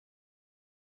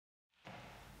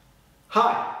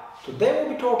Hi, today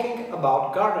we'll be talking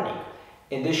about gardening.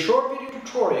 In this short video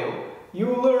tutorial, you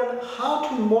will learn how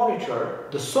to monitor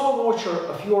the soil moisture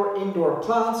of your indoor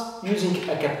plants using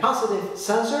a capacitive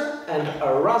sensor and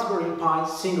a Raspberry Pi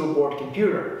single board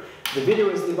computer. The video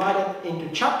is divided into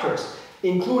chapters,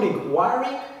 including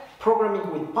wiring,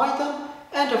 programming with Python,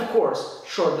 and of course,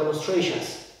 short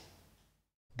demonstrations.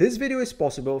 This video is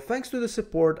possible thanks to the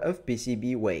support of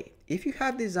PCBWay. If you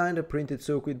have designed a printed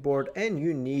circuit board and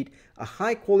you need a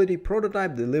high-quality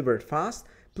prototype delivered fast,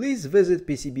 please visit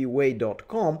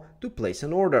PCBWay.com to place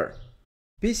an order.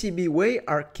 PCBWay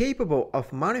are capable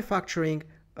of manufacturing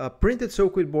printed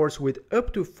circuit boards with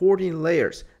up to 14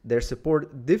 layers. They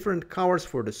support different covers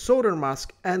for the solder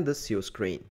mask and the seal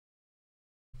screen.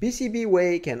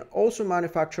 PCBWay can also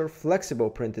manufacture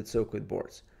flexible printed circuit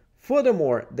boards.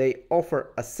 Furthermore, they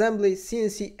offer assembly,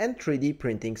 CNC and 3D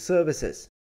printing services.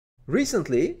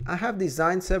 Recently, I have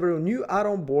designed several new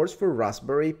add-on boards for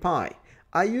Raspberry Pi.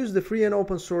 I used the free and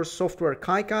open source software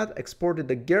KiCad, exported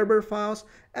the Gerber files,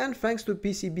 and thanks to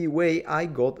PCBWay I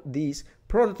got these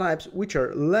prototypes which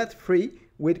are LED-free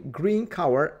with green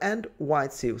cover and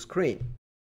white seal screen.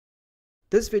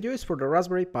 This video is for the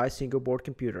Raspberry Pi single board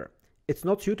computer. It's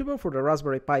not suitable for the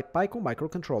Raspberry Pi Pico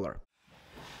microcontroller.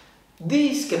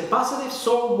 These capacitive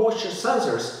soil moisture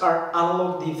sensors are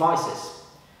analog devices.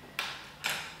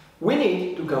 We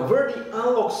need to convert the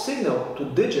analog signal to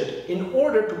digit in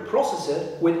order to process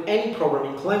it with any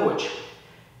programming language.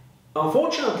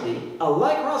 Unfortunately,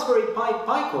 unlike Raspberry Pi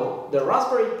Pico, the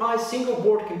Raspberry Pi single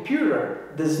board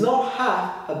computer does not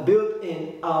have a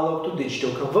built-in analog to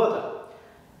digital converter.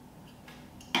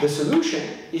 The solution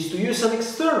is to use an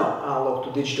external analog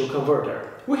to digital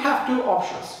converter. We have two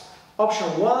options.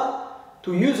 Option 1,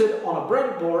 to use it on a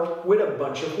breadboard with a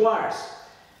bunch of wires.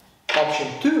 Option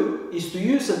 2 is to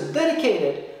use a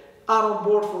dedicated add-on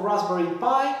board for Raspberry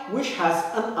Pi which has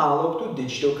an analog to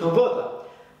digital converter.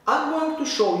 I'm going to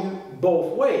show you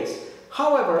both ways.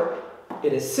 However,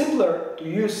 it is simpler to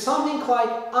use something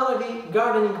like Anavi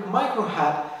Gardening Micro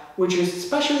Hat, which is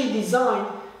specially designed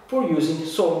for using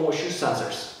soil moisture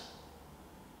sensors.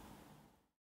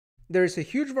 There is a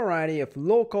huge variety of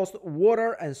low-cost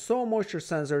water and soil moisture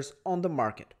sensors on the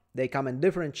market. They come in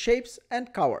different shapes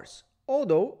and colors.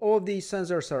 Although all of these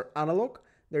sensors are analog,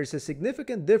 there is a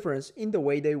significant difference in the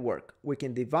way they work. We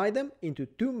can divide them into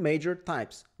two major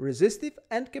types, resistive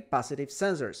and capacitive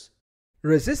sensors.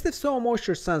 Resistive soil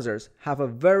moisture sensors have a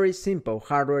very simple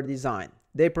hardware design.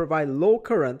 They provide low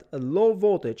current and low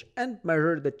voltage and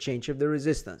measure the change of the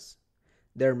resistance.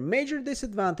 Their major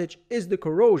disadvantage is the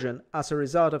corrosion as a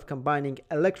result of combining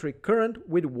electric current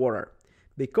with water.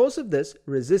 Because of this,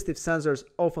 resistive sensors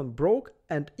often break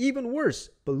and, even worse,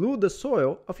 pollute the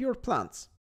soil of your plants.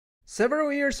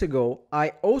 Several years ago, I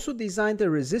also designed a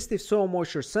resistive soil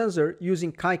moisture sensor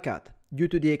using KiCad. Due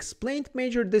to the explained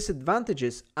major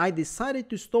disadvantages, I decided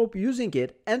to stop using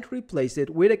it and replace it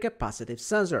with a capacitive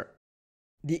sensor.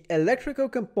 The electrical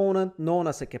component known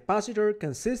as a capacitor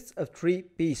consists of three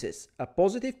pieces, a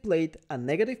positive plate, a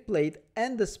negative plate,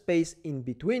 and the space in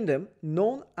between them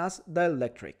known as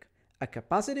dielectric. A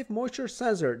capacitive moisture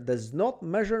sensor does not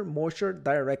measure moisture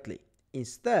directly.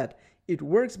 Instead, it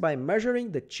works by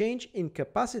measuring the change in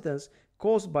capacitance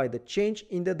caused by the change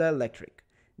in the dielectric.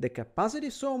 The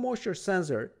capacitive soil moisture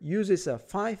sensor uses a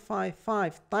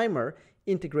 555 timer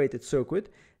integrated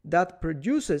circuit that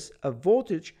produces a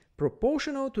voltage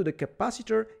proportional to the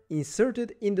capacitor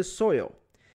inserted in the soil.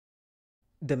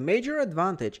 The major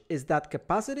advantage is that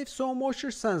capacitive soil moisture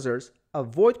sensors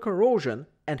avoid corrosion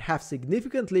and have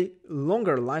significantly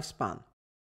longer lifespan.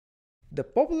 The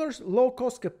popular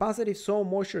low-cost capacitive soil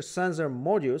moisture sensor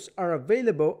modules are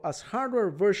available as hardware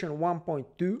version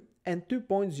 1.2 and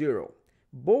 2.0.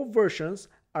 Both versions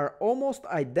are almost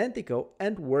identical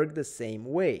and work the same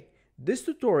way. This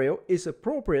tutorial is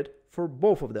appropriate for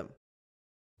both of them.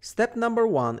 Step number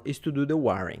 1 is to do the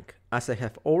wiring. As I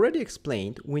have already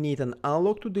explained, we need an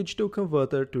analog to digital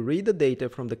converter to read the data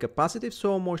from the capacitive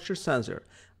soil moisture sensor.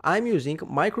 I'm using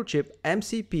Microchip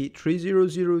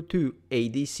MCP3002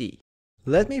 ADC.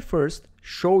 Let me first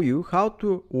show you how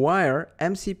to wire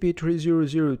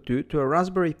MCP3002 to a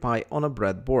Raspberry Pi on a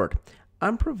breadboard.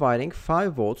 I'm providing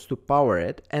 5 volts to power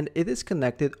it, and it is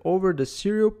connected over the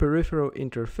serial peripheral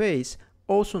interface,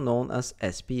 also known as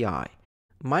SPI.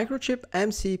 Microchip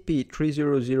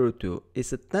MCP3002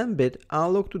 is a 10-bit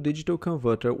analog to digital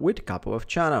converter with a couple of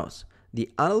channels. The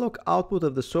analog output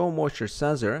of the soil moisture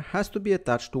sensor has to be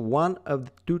attached to one of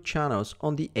the two channels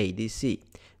on the ADC.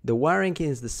 The wiring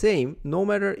is the same no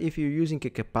matter if you're using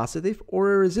a capacitive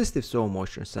or a resistive soil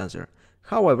moisture sensor.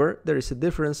 However, there is a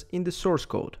difference in the source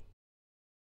code.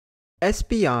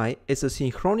 SPI is a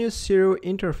synchronous serial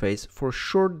interface for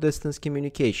short-distance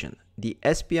communication. The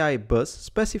SPI bus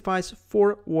specifies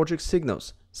 4 logic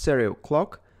signals: serial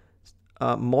clock,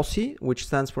 MOSI, which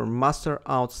stands for master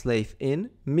out slave in,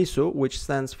 MISO, which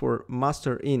stands for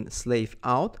master in slave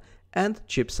out, and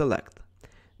chip select.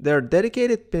 There are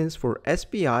dedicated pins for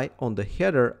SPI on the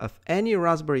header of any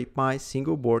Raspberry Pi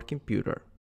single board computer.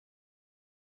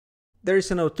 There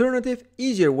is an alternative,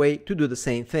 easier way to do the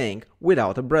same thing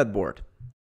without a breadboard.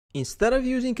 Instead of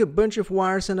using a bunch of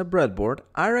wires and a breadboard,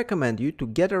 I recommend you to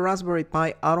get a Raspberry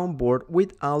Pi Atom board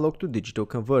with analog to digital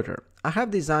converter. I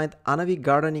have designed Anavi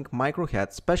gardening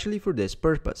microhead specially for this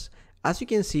purpose. As you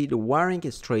can see, the wiring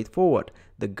is straightforward.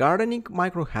 The gardening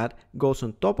microhead goes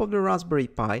on top of the Raspberry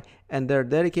Pi, and there are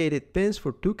dedicated pins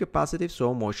for 2 capacitive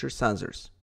soil moisture sensors.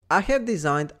 I have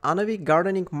designed Anavi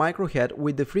gardening microhead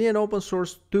with the free and open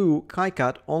source tool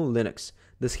KiCad on Linux.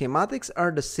 The schematics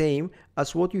are the same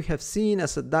as what you have seen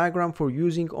as a diagram for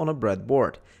using on a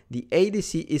breadboard. The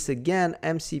ADC is again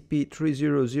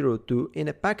MCP3002 in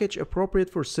a package appropriate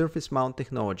for surface mount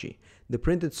technology. The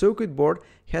printed circuit board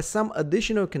has some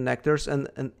additional connectors and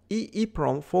an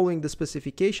EEPROM following the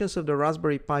specifications of the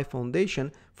Raspberry Pi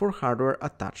Foundation for hardware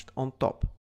attached on top.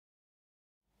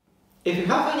 If you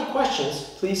have any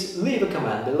questions, please leave a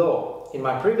comment below. In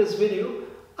my previous video,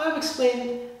 I've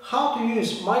explained how to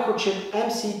use Microchip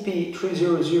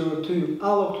MCP3002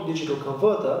 analog to digital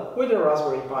converter with a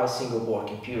Raspberry Pi single board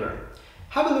computer.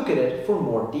 Have a look at it for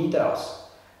more details.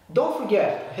 Don't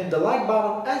forget to hit the like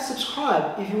button and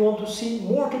subscribe if you want to see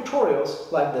more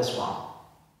tutorials like this one.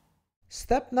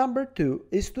 Step number 2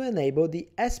 is to enable the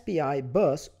SPI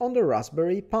bus on the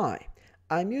Raspberry Pi.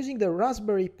 I'm using the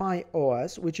Raspberry Pi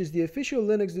OS, which is the official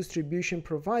Linux distribution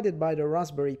provided by the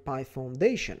Raspberry Pi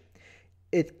Foundation.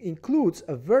 It includes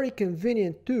a very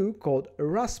convenient tool called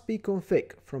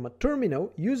raspiconfig. From a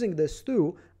terminal, using this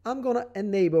tool, I'm gonna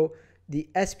enable the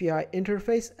SPI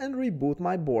interface and reboot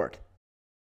my board.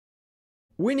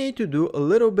 We need to do a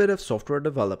little bit of software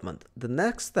development. The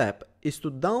next step is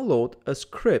to download a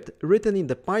script written in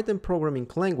the Python programming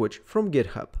language from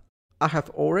GitHub. I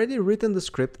have already written the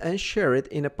script and share it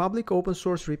in a public open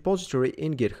source repository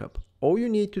in GitHub. All you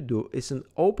need to do is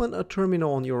open a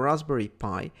terminal on your Raspberry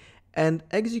Pi and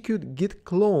execute git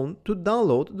clone to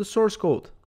download the source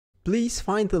code. Please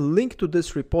find a link to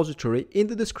this repository in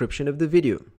the description of the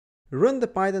video. Run the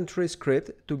Python 3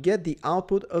 script to get the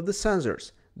output of the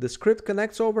sensors. The script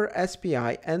connects over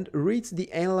SPI and reads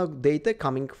the analog data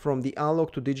coming from the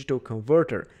analog to digital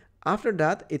converter. After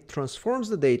that, it transforms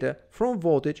the data from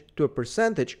voltage to a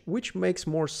percentage, which makes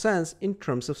more sense in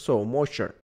terms of soil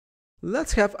moisture.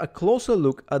 Let's have a closer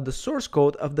look at the source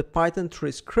code of the Python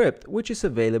 3 script, which is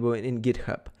available in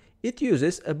GitHub. It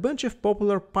uses a bunch of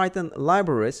popular Python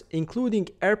libraries, including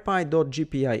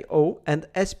rpy.gpio and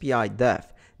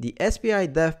SPI-dev. The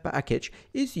SPI-dev package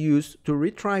is used to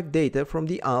retrieve data from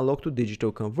the analog to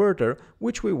digital converter,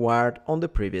 which we wired on the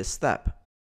previous step.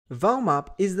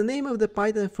 Valmap is the name of the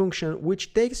Python function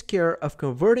which takes care of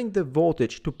converting the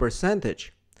voltage to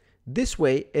percentage. This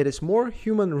way, it is more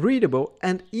human readable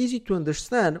and easy to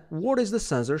understand what is the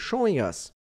sensor showing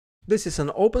us. This is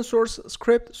an open source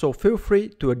script, so feel free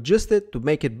to adjust it to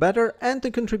make it better and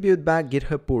to contribute back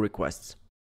GitHub pull requests.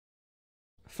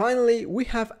 Finally, we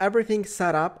have everything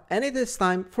set up and it is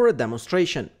time for a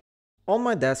demonstration. On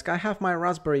my desk, I have my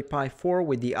Raspberry Pi 4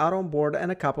 with the Atom board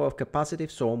and a couple of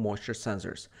capacitive soil moisture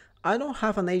sensors. I don't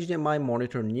have an HDMI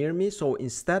monitor near me, so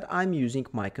instead I'm using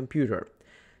my computer.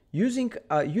 Using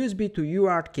a USB to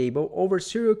UART cable over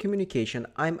serial communication,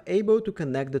 I'm able to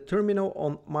connect the terminal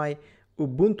on my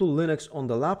Ubuntu Linux on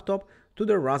the laptop to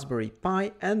the Raspberry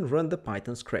Pi and run the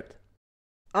Python script.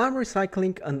 I'm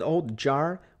recycling an old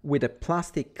jar with a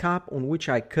plastic cap on which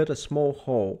I cut a small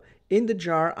hole. In the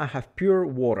jar, I have pure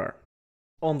water.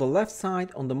 On the left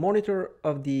side, on the monitor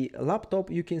of the laptop,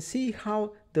 you can see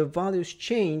how the values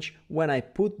change when I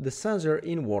put the sensor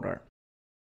in water.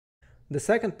 The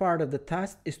second part of the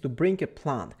task is to bring a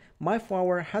plant. My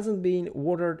flower hasn't been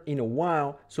watered in a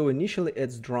while, so initially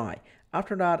it's dry.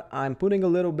 After that, I'm putting a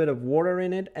little bit of water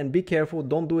in it, and be careful,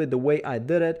 don't do it the way I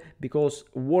did it, because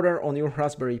water on your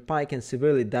Raspberry Pi can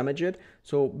severely damage it,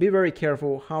 so be very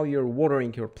careful how you're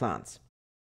watering your plants.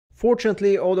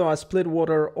 Fortunately, although I split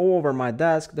water all over my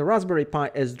desk, the Raspberry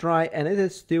Pi is dry and it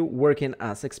is still working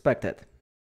as expected.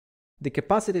 The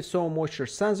capacitive soil moisture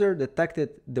sensor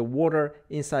detected the water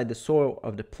inside the soil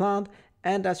of the plant,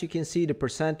 and as you can see, the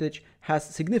percentage has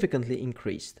significantly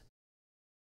increased.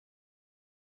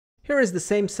 Here is the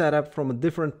same setup from a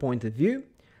different point of view.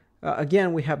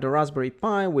 Again, we have the Raspberry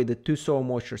Pi with the two soil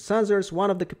moisture sensors.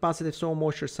 One of the capacitive soil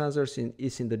moisture sensors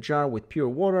is in the jar with pure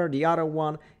water. The other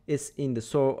one is in the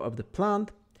soil of the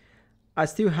plant. I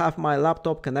still have my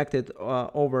laptop connected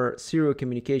over serial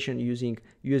communication using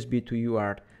USB to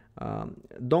UART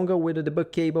dongle with a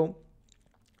debug cable.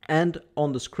 And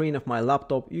on the screen of my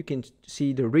laptop, you can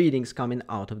see the readings coming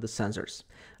out of the sensors.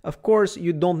 Of course,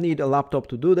 you don't need a laptop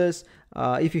to do this.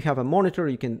 If you have a monitor,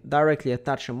 you can directly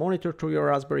attach a monitor to your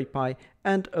Raspberry Pi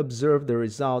and observe the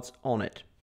results on it.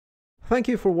 Thank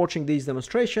you for watching these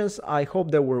demonstrations. I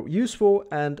hope they were useful,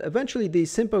 and eventually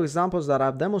these simple examples that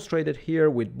I've demonstrated here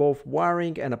with both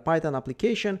wiring and a Python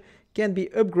application can be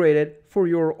upgraded for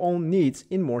your own needs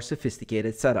in more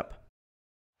sophisticated setup.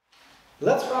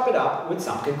 Let's wrap it up with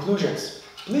some conclusions.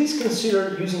 Please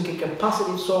consider using a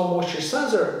capacitive soil moisture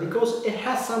sensor because it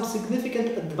has some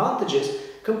significant advantages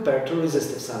compared to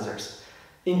resistive sensors,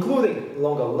 including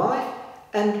longer life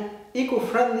and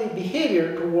eco-friendly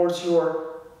behavior towards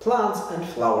your plants and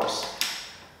flowers.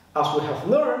 As we have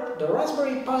learned, the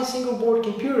Raspberry Pi single board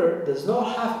computer does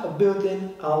not have a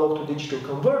built-in analog to digital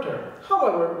converter.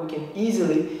 However, we can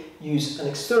easily use an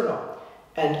external.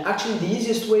 And actually the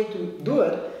easiest way to do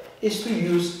it is to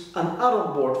use an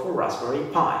add-on board for Raspberry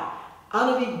Pi.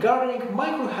 Anavi Gardening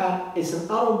Micro Hat is an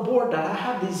add-on board that I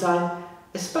have designed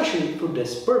especially for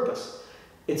this purpose.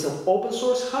 It's an open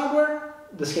source hardware,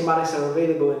 the schematics are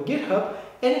available in GitHub,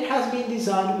 and it has been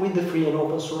designed with the free and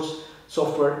open source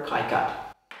software KiCad.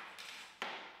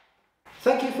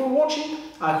 Thank you for watching,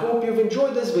 I hope you've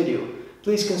enjoyed this video.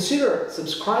 Please consider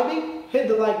subscribing, hit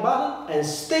the like button, and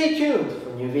stay tuned for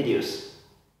new videos.